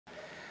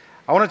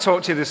I want to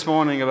talk to you this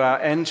morning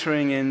about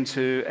entering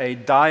into a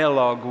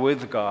dialogue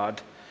with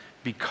God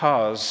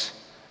because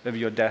of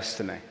your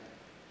destiny.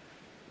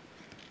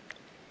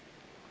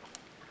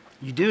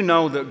 You do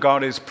know that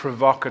God is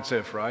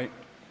provocative, right?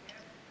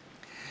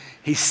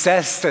 He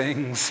says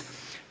things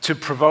to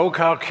provoke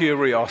our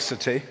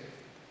curiosity.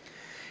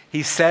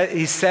 He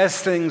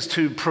says things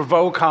to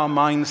provoke our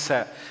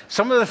mindset.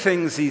 Some of the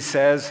things he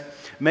says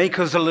make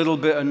us a little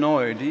bit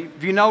annoyed.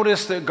 Have you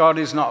noticed that God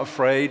is not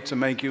afraid to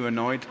make you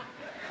annoyed?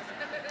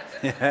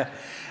 Yeah.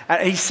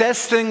 And he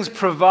says things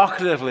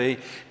provocatively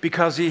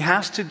because he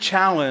has to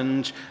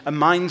challenge a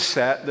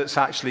mindset that's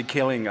actually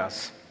killing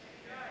us.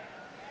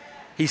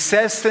 He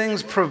says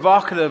things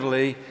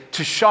provocatively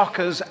to shock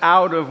us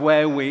out of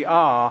where we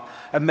are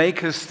and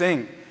make us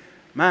think,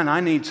 man, I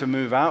need to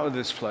move out of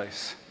this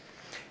place.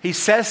 He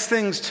says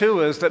things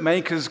to us that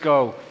make us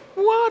go,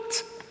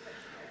 what?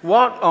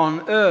 What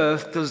on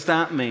earth does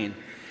that mean?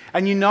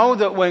 And you know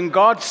that when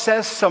God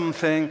says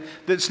something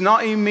that's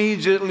not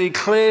immediately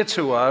clear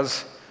to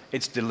us,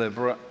 it's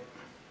deliberate.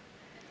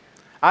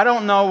 I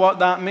don't know what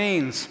that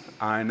means.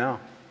 I know.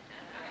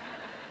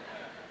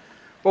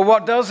 Well,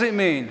 what does it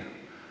mean?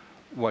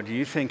 What do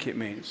you think it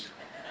means?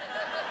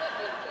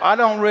 I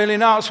don't really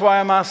know. That's why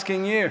I'm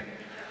asking you.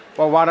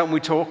 Well, why don't we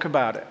talk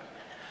about it?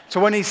 So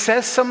when he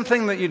says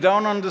something that you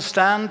don't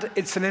understand,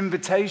 it's an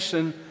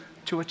invitation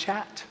to a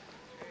chat.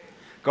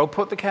 Go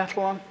put the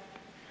kettle on.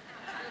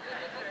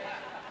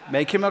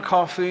 Make him a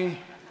coffee.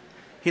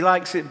 He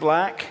likes it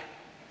black.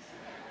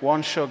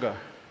 1 sugar.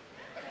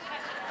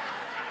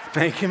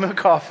 Make him a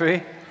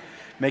coffee.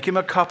 Make him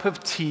a cup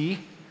of tea.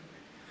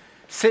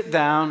 Sit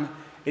down.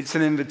 It's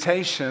an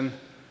invitation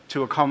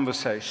to a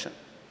conversation.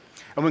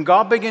 And when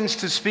God begins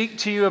to speak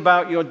to you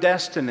about your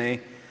destiny,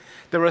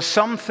 there are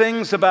some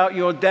things about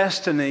your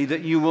destiny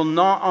that you will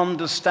not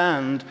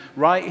understand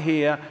right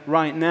here,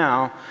 right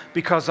now,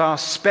 because our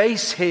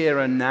space here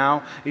and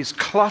now is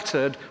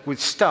cluttered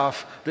with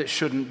stuff that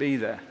shouldn't be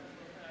there.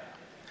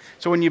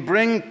 So when you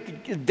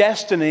bring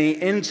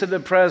destiny into the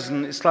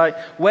present, it's like,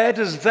 where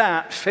does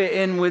that fit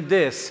in with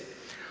this?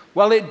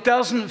 Well, it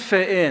doesn't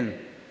fit in,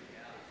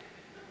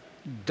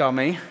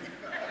 dummy.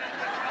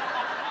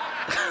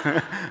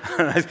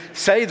 I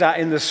say that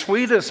in the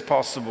sweetest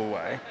possible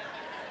way.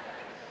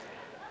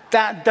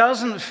 That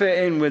doesn't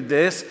fit in with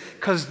this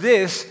because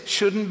this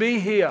shouldn't be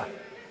here.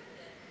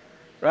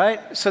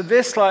 Right? So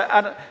this,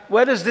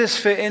 where does this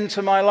fit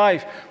into my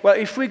life? Well,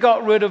 if we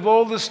got rid of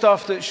all the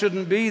stuff that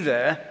shouldn't be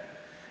there,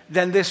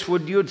 then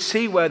you'd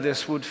see where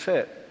this would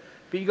fit.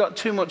 But you got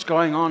too much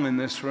going on in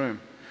this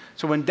room.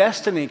 So when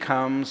destiny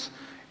comes,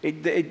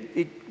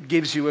 it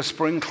gives you a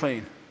spring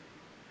clean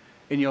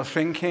in your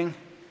thinking,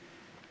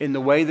 in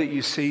the way that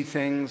you see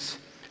things,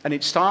 and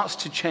it starts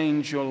to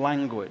change your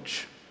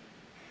language.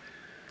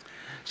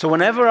 So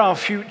whenever our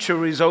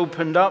future is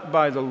opened up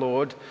by the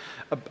Lord,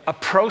 a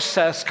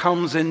process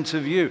comes into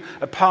view,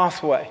 a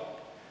pathway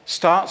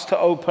starts to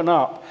open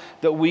up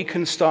that we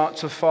can start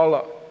to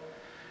follow.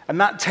 And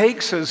that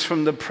takes us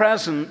from the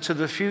present to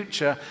the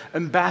future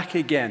and back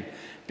again,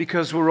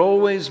 because we're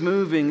always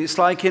moving. It's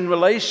like in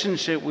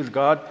relationship with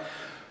God,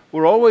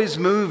 we're always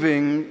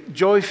moving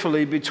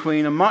joyfully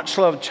between a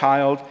much-loved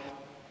child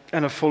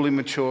and a fully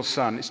mature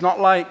son. It's not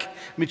like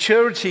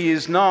maturity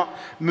is not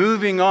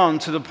moving on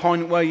to the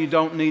point where you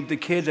don't need the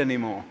kid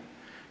anymore.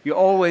 You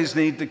always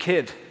need the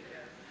kid.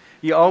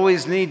 You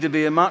always need to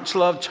be a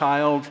much-loved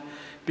child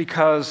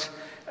because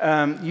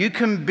you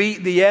can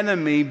beat the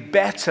enemy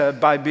better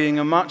by being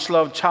a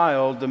much-loved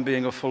child than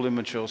being a fully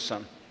mature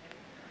son.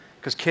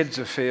 Because kids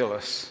are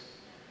fearless.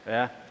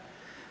 Yeah?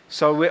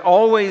 So you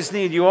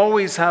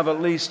always have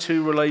at least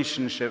 2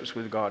 relationships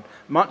with God.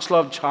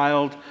 Much-loved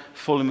child,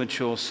 fully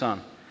mature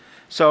son.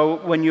 So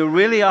when you're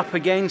really up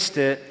against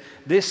it,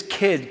 this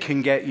kid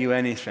can get you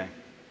anything.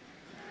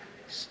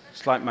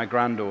 It's like my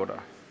granddaughter.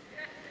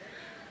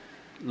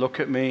 Look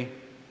at me,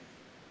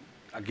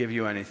 I'll give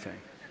you anything.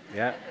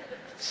 Yeah?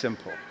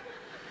 Simple.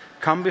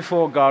 Come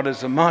before God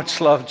as a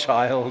much-loved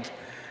child,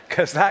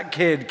 because that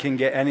kid can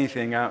get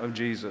anything out of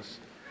Jesus.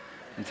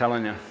 I'm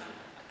telling you,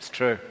 it's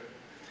true.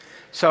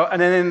 So,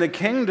 and then in the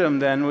kingdom,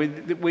 then,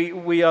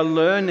 we are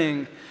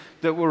learning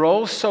that we're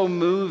also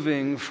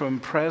moving from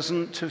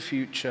present to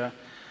future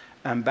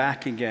and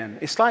back again.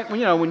 It's like,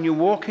 when you're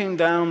walking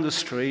down the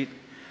street,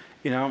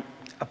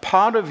 a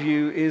part of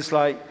you is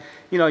like,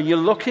 you're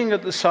looking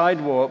at the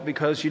sidewalk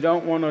because you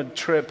don't want to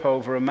trip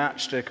over a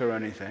matchstick or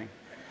anything.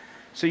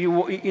 So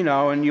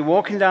and you're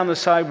walking down the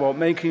sidewalk,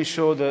 making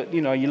sure that,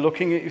 you're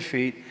looking at your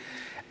feet.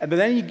 But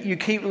then you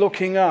keep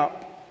looking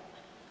up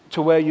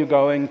to where you're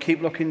going,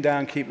 keep looking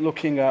down, keep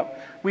looking up.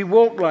 We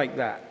walk like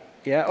that.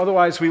 Yeah,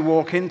 otherwise we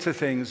walk into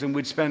things and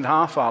we'd spend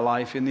half our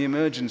life in the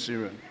emergency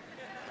room.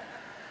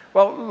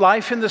 Well,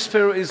 life in the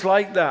Spirit is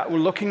like that. We're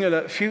looking at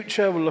the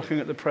future, we're looking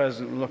at the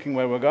present, we're looking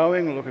where we're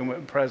going, we're looking at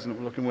the present,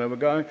 we're looking where we're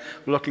going,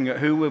 we're looking at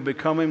who we're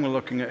becoming, we're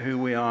looking at who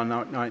we are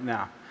right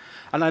now.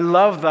 And I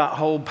love that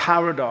whole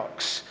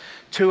paradox.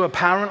 2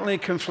 apparently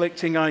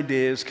conflicting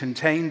ideas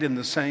contained in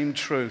the same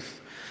truth.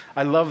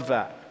 I love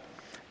that.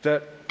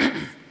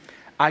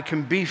 I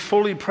can be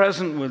fully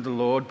present with the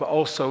Lord, but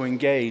also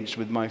engaged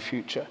with my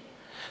future.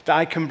 That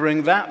I can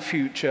bring that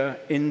future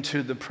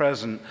into the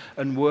present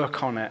and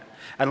work on it.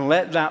 And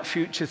let that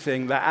future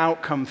thing, that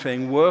outcome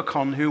thing, work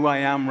on who I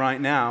am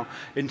right now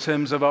in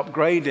terms of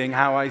upgrading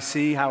how I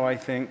see, how I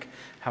think,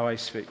 how I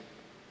speak.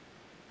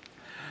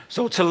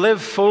 So to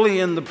live fully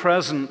in the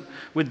present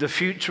with the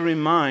future in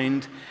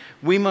mind,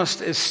 we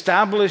must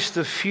establish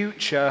the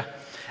future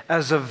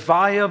as a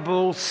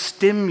viable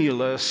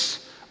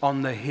stimulus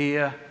on the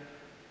here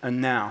and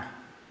now.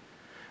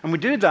 And we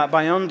do that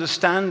by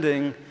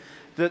understanding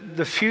that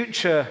the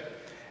future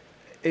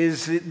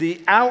is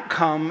the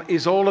outcome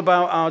is all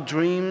about our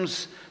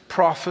dreams,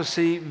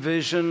 prophecy,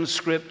 vision,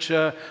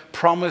 scripture,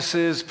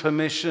 promises,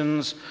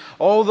 permissions.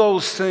 All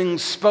those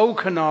things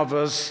spoken of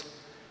us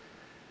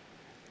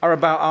are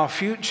about our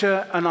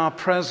future and our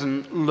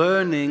present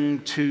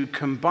learning to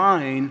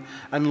combine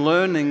and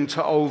learning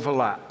to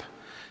overlap.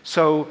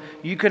 So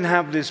you can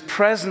have this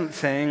present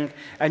thing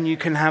and you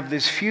can have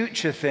this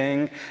future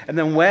thing, and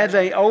then where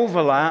they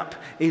overlap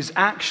is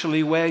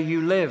actually where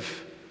you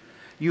live.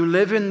 You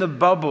live in the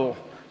bubble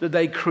that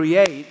they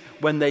create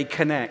when they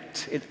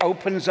connect. It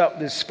opens up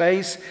this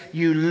space.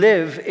 You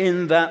live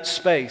in that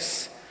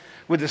space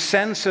with a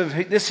sense of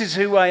this is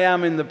who I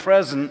am in the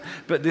present,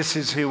 but this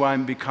is who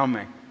I'm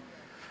becoming.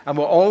 And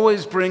we're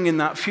always bringing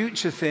that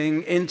future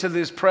thing into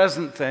this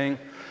present thing.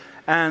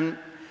 And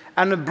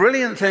the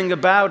brilliant thing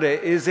about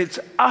it is it's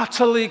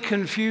utterly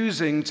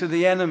confusing to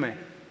the enemy.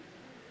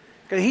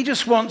 He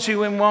just wants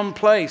you in one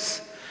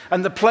place.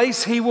 And the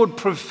place he would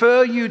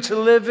prefer you to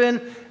live in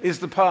is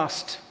the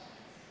past.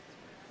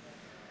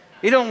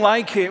 He don't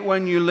like it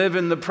when you live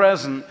in the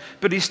present,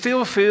 but he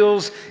still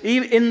feels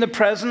in the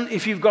present,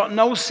 if you've got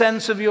no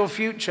sense of your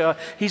future,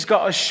 he's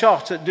got a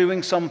shot at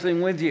doing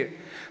something with you.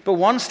 But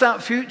once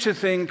that future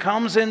thing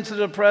comes into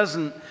the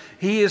present,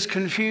 he is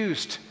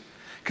confused.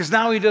 Because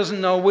now he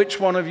doesn't know which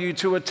one of you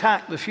to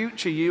attack, the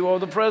future you or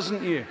the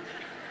present you.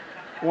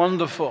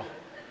 Wonderful.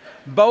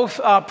 Both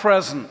are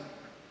present.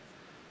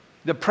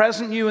 The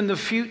present you and the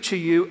future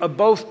you are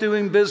both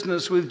doing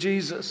business with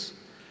Jesus.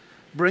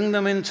 Bring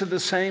them into the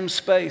same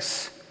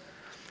space.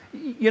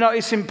 You know,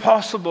 it's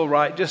impossible,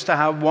 right, just to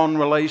have one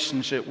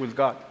relationship with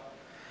God.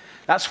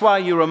 That's why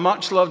you're a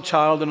much-loved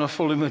child and a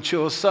fully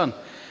mature son.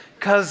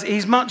 Because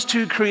he's much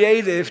too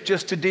creative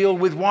just to deal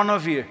with one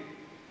of you.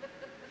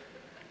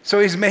 So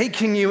he's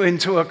making you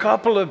into a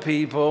couple of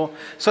people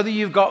so that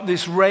you've got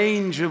this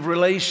range of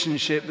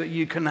relationship that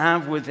you can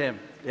have with him.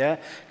 Yeah?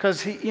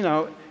 Because,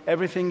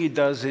 everything he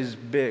does is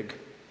big.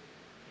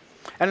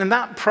 And in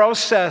that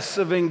process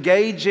of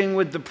engaging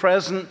with the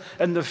present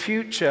and the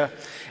future,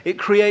 it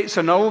creates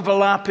an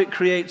overlap, it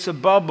creates a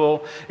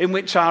bubble in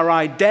which our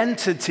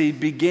identity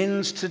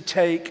begins to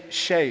take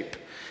shape.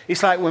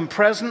 It's like when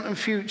present and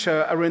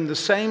future are in the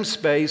same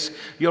space,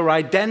 your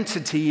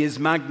identity is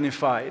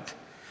magnified.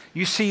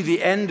 You see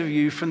the end of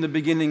you from the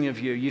beginning of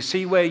you. You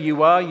see where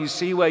you are, you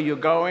see where you're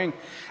going,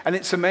 and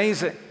it's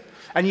amazing.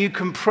 And you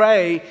can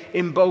pray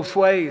in both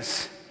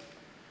ways.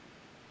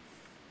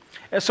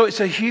 And so it's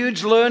a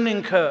huge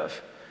learning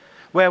curve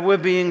where we're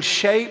being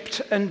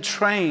shaped and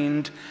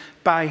trained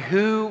by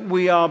who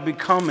we are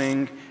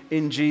becoming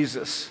in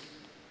Jesus.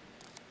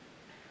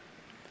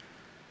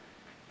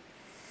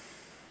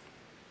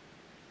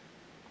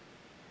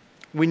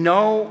 We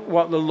know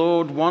what the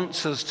Lord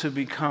wants us to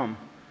become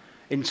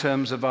in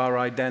terms of our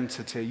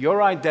identity.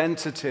 Your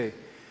identity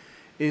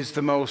is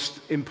the most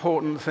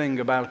important thing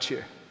about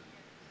you.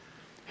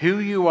 Who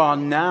you are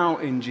now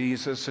in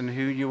Jesus and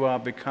who you are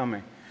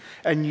becoming.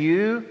 And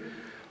you,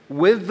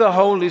 with the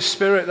Holy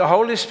Spirit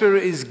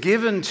is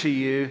given to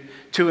you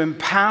to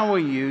empower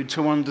you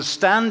to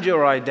understand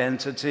your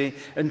identity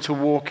and to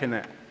walk in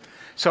it.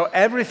 So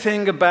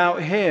everything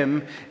about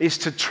him is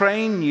to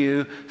train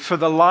you for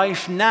the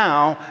life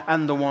now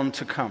and the one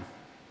to come.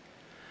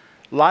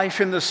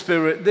 Life in the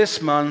Spirit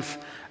this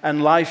month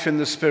and life in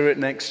the Spirit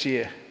next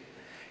year.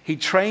 He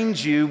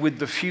trains you with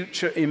the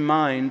future in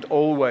mind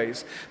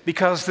always,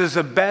 because there's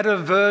a better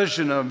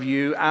version of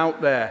you out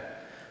there.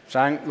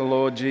 Thank the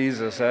Lord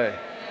Jesus, eh?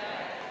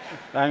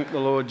 Thank the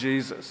Lord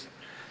Jesus.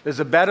 There's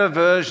a better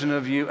version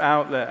of you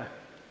out there.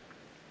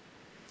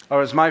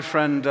 Or as my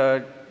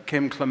friend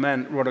Kim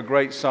Clement wrote a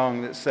great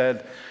song that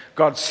said,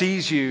 God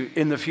sees you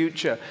in the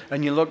future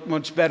and you look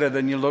much better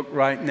than you look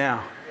right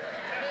now.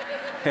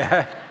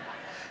 Yeah.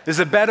 There's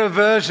a better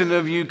version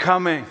of you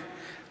coming.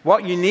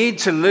 What you need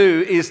to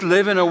do is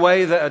live in a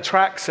way that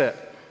attracts it.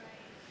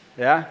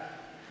 Yeah?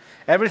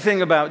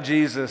 Everything about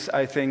Jesus,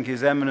 I think,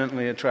 is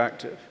eminently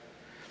attractive.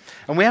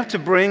 And we have to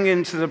bring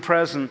into the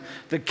present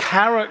the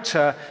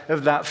character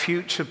of that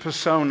future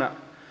persona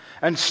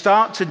and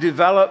start to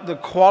develop the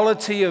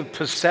quality of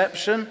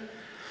perception,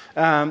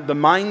 the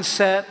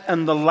mindset,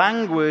 and the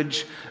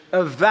language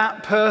of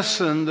that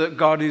person that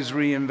God is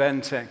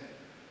reinventing.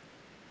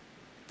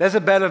 There's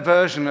a better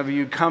version of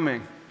you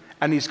coming,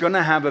 and he's going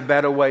to have a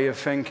better way of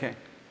thinking.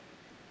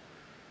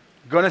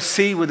 Going to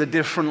see with a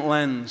different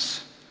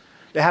lens.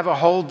 They have a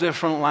whole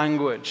different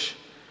language.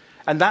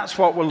 And that's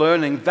what we're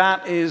learning.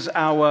 That is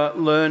our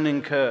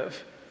learning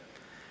curve.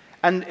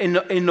 And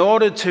in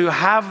order to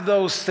have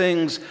those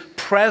things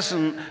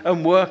present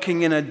and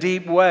working in a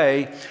deep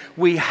way,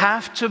 we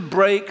have to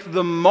break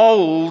the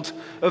mold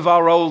of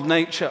our old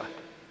nature.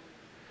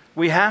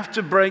 We have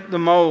to break the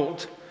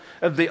mold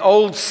of the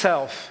old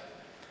self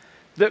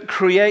that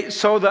creates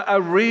so that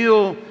a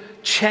real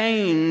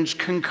change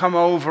can come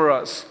over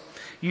us.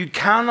 You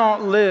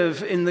cannot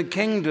live in the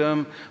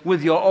kingdom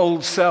with your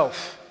old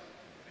self,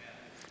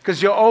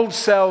 because your old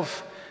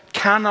self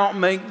cannot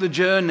make the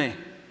journey.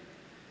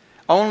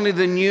 Only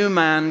the new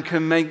man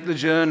can make the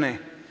journey.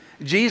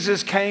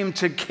 Jesus came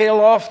to kill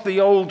off the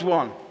old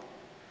one.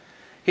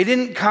 He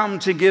didn't come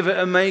to give it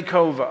a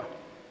makeover.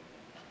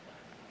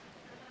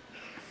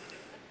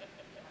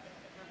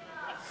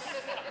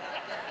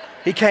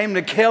 He came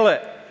to kill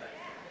it.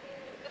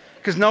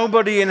 Because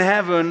nobody in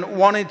heaven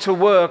wanted to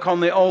work on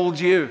the old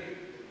you.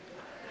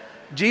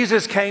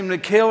 Jesus came to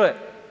kill it.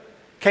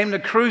 Came to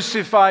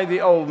crucify the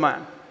old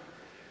man.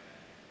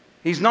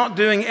 He's not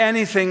doing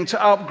anything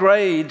to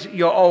upgrade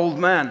your old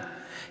man.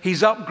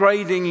 He's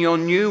upgrading your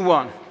new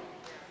one.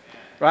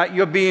 Right?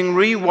 You're being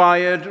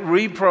rewired,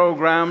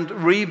 reprogrammed,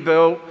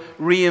 rebuilt,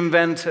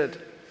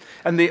 reinvented.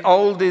 And the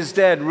old is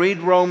dead. Read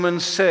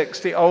Romans 6.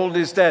 The old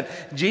is dead.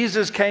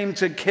 Jesus came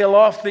to kill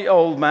off the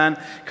old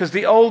man because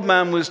the old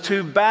man was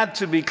too bad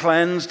to be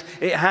cleansed.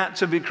 It had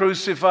to be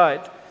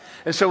crucified.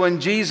 And so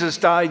when Jesus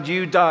died,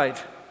 you died.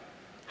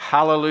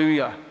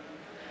 Hallelujah.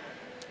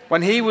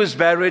 When he was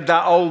buried,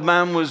 that old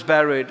man was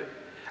buried.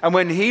 And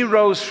when he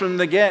rose from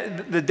the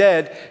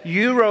dead,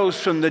 you rose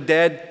from the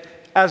dead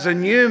as a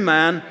new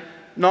man.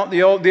 Not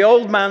the old. The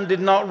old man did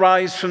not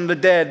rise from the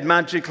dead,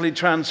 magically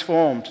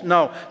transformed.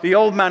 No, the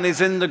old man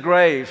is in the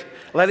grave.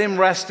 Let him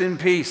rest in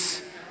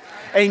peace.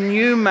 A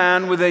new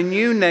man with a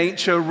new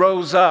nature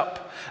rose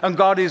up, and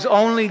God is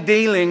only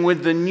dealing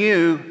with the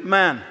new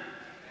man.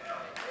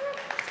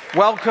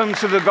 Welcome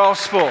to the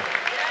gospel.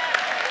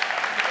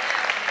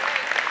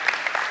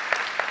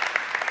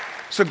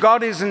 So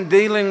God isn't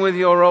dealing with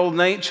your old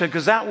nature,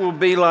 because that will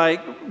be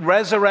like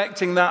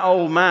resurrecting that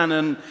old man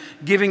and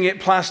giving it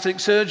plastic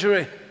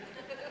surgery.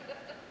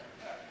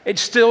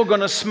 It's still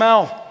going to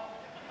smell.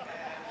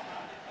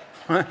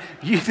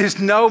 There's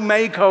no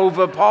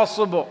makeover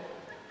possible.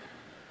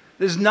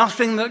 There's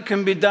nothing that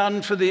can be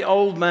done for the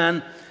old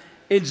man.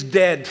 It's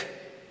dead.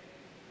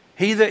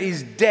 He that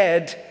is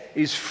dead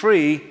is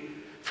free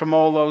from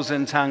all those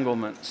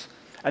entanglements.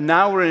 And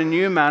now we're in a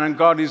new man, and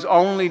God is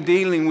only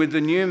dealing with the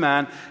new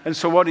man. And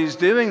so what he's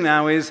doing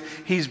now is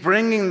he's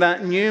bringing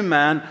that new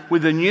man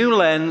with a new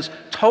lens,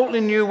 totally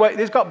new way.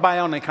 They've got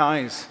bionic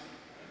eyes.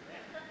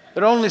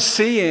 They're only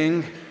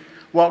seeing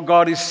what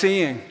God is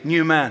seeing,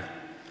 new man.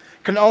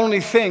 Can only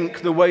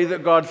think the way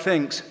that God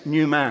thinks,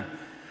 new man.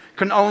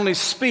 Can only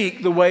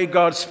speak the way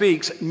God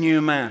speaks,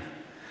 new man.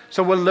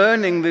 So we're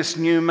learning this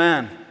new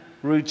man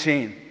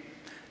routine.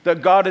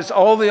 That God is,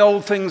 all the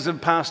old things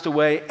have passed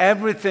away,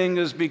 everything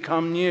has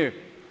become new.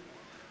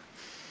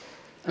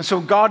 And so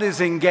God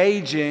is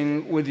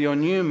engaging with your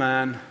new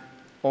man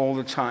all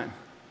the time.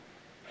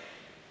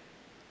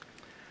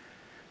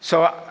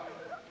 So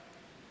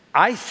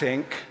I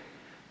think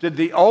that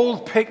the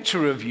old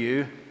picture of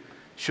you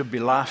should be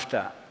laughed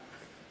at.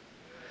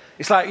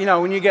 It's like, you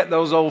know, when you get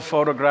those old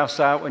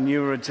photographs out when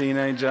you were a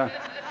teenager.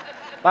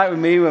 Like with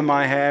me when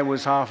my hair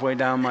was halfway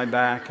down my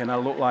back and I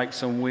looked like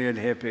some weird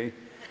hippie.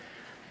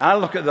 I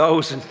look at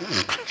those and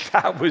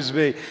that was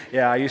me.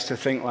 Yeah, I used to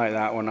think like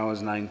that when I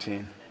was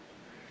 19.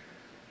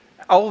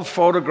 Old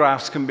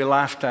photographs can be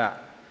laughed at.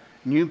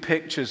 New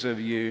pictures of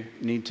you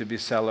need to be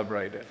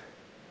celebrated.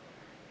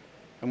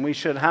 And we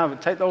should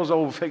take those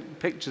old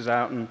pictures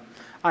out, and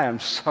I am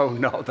so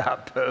not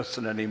that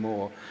person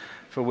anymore,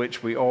 for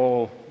which we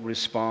all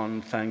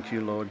respond, thank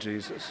you, Lord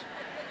Jesus.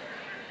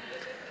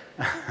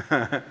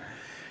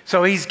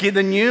 So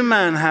the new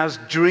man has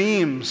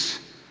dreams,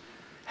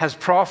 has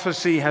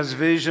prophecy, has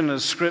vision,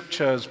 has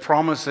scripture, has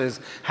promises,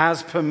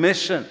 has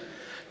permission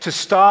to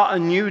start a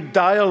new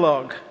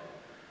dialogue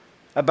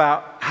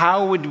about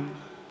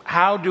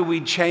how do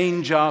we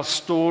change our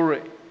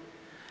story?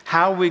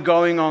 How are we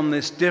going on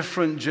this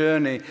different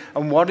journey?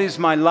 And what is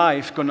my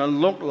life going to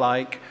look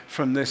like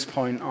from this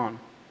point on?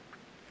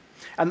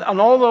 And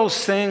all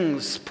those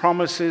things,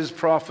 promises,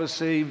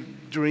 prophecy,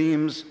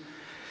 dreams,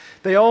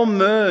 they all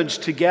merge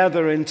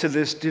together into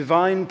this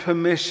divine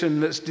permission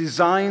that's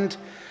designed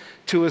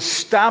to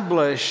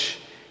establish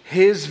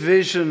his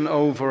vision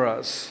over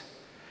us,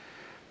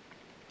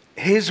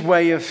 his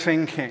way of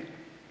thinking,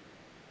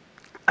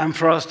 and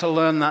for us to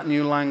learn that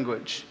new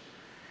language.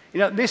 You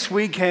know, this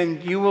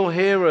weekend you will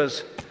hear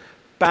us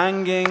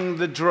banging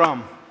the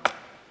drum.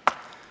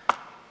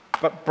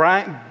 But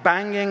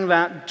banging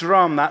that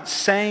drum, that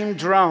same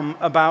drum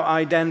about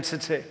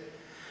identity.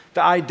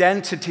 The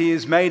identity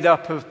is made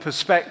up of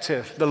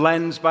perspective, the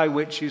lens by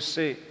which you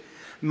see.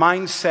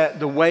 Mindset,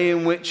 the way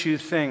in which you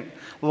think.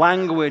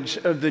 Language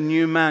of the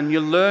new man.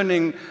 You're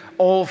learning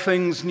all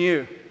things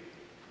new.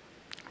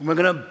 We're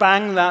going to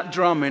bang that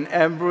drum in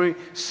every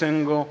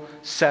single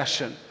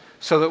session.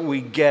 so that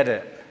we get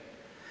it.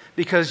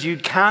 Because you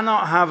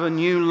cannot have a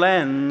new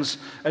lens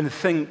and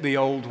think the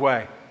old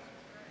way.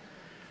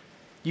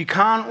 You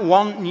can't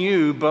want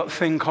new but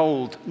think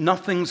old.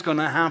 Nothing's going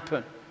to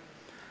happen.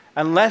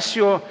 Unless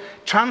your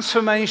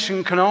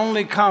transformation can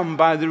only come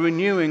by the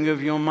renewing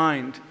of your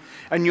mind.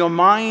 And your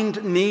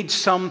mind needs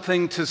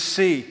something to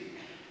see.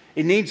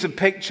 It needs a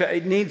picture,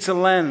 it needs a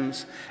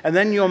lens. And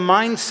then your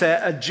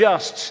mindset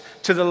adjusts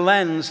to the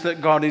lens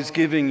that God is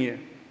giving you.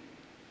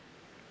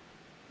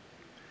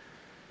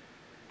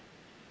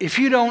 If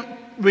you don't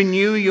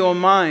renew your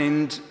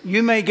mind,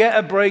 you may get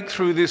a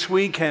breakthrough this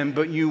weekend,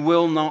 but you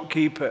will not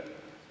keep it.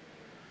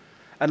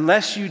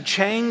 Unless you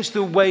change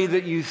the way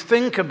that you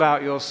think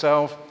about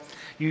yourself,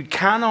 you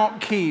cannot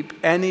keep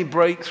any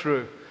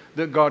breakthrough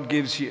that God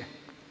gives you.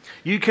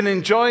 You can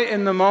enjoy it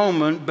in the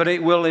moment, but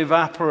it will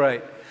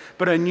evaporate.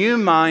 But a new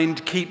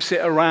mind keeps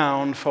it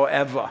around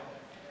forever.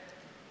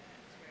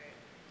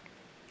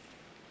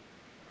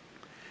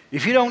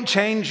 If you don't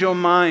change your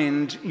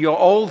mind, your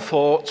old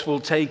thoughts will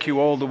take you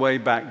all the way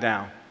back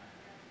down.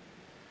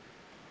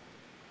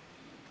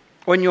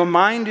 When your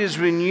mind is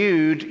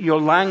renewed,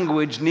 your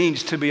language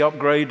needs to be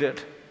upgraded.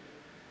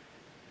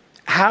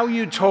 How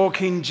you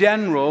talk in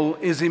general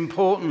is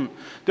important,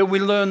 that we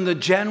learn the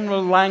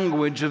general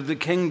language of the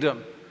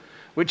kingdom,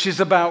 which is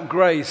about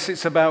grace,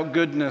 it's about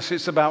goodness,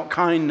 it's about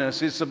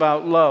kindness, it's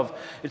about love,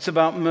 it's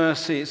about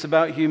mercy, it's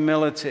about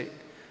humility,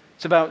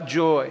 it's about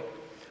joy.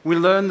 We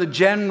learn the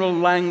general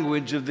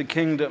language of the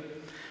kingdom,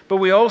 but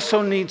we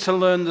also need to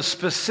learn the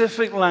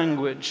specific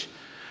language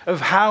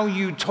of how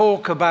you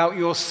talk about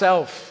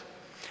yourself.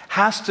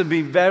 Has to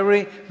be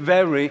very,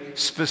 very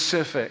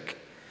specific.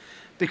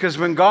 Because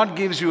when God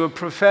gives you a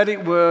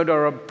prophetic word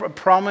or a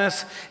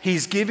promise,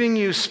 He's giving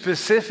you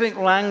specific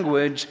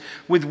language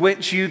with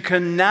which you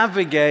can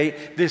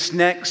navigate this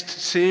next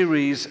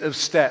series of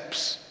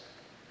steps.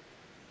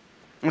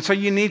 And so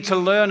you need to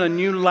learn a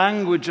new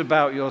language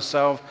about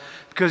yourself,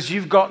 because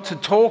you've got to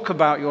talk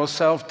about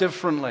yourself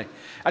differently.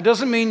 It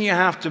doesn't mean you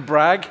have to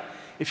brag.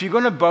 If you're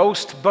going to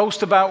boast,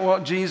 boast about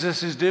what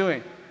Jesus is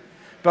doing.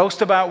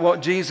 Boast about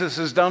what Jesus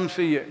has done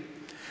for you.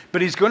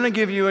 But He's going to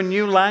give you a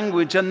new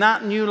language, and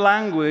that new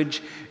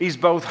language is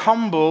both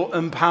humble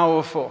and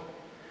powerful.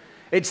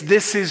 It's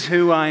this is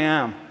who I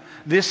am.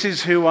 This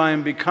is who I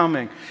am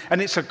becoming.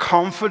 And it's a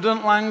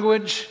confident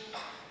language.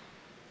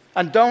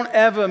 And don't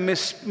ever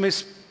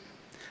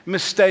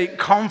mistake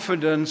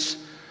confidence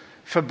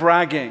for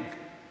bragging.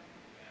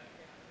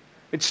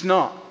 It's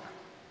not.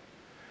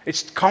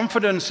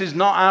 Confidence is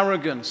not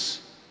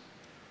arrogance.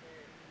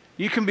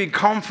 You can be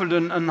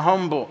confident and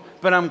humble,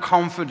 but I'm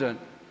confident.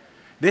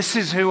 This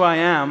is who I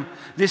am.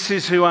 This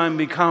is who I'm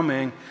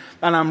becoming.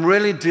 And I'm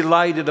really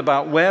delighted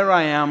about where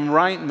I am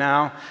right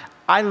now.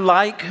 I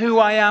like who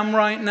I am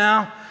right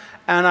now,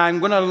 and I'm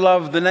going to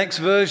love the next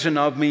version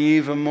of me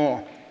even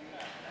more.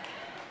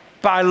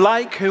 But I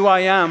like who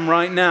I am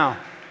right now.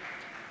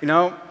 You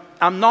know,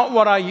 I'm not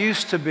what I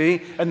used to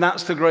be, and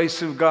that's the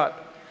grace of God.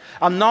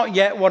 I'm not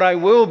yet what I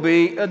will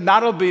be, and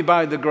that'll be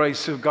by the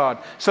grace of God.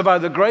 So by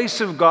the grace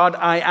of God,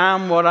 I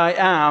am what I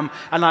am,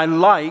 and I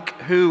like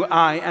who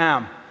I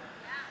am.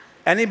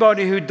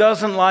 Anybody who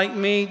doesn't like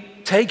me,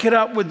 take it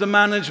up with the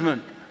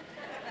management.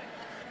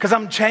 Because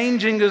I'm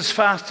changing as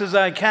fast as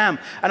I can.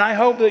 And I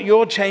hope that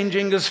you're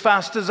changing as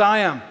fast as I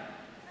am.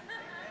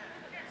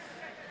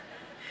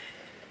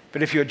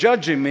 But if you're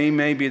judging me,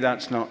 maybe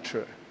that's not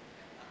true.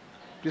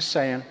 Just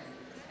saying.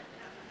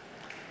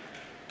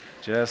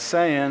 Just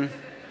saying.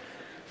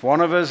 If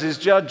one of us is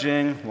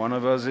judging, one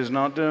of us is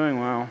not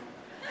doing well.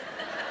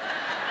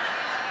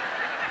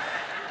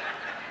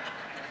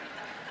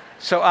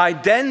 So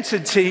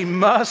identity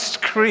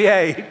must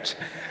create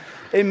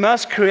an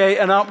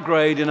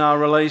upgrade in our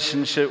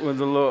relationship with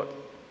the Lord.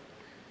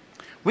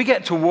 We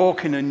get to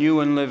walk in a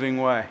new and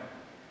living way.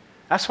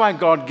 That's why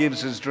God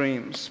gives us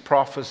dreams,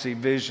 prophecy,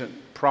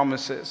 vision,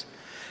 promises,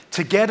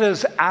 to get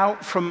us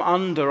out from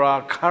under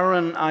our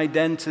current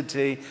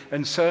identity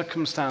and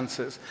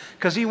circumstances.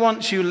 Because He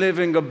wants you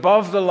living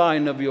above the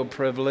line of your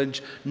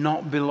privilege,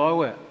 not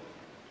below it.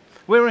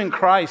 We're in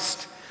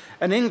Christ.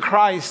 And in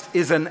Christ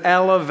is an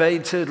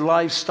elevated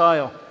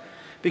lifestyle,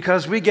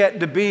 because we get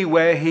to be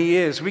where He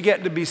is. We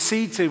get to be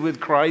seated with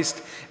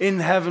Christ in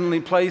heavenly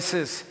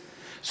places.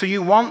 So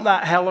you want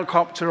that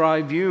helicopter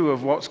eye view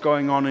of what's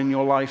going on in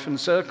your life and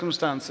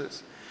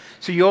circumstances.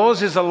 So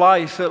yours is a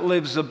life that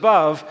lives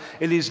above.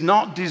 It is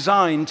not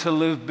designed to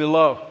live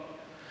below.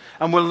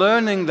 And we're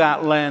learning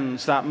that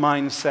lens, that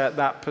mindset,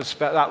 that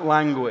perspective, that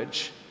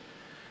language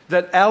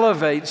that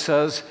elevates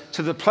us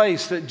to the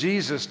place that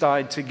Jesus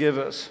died to give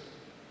us.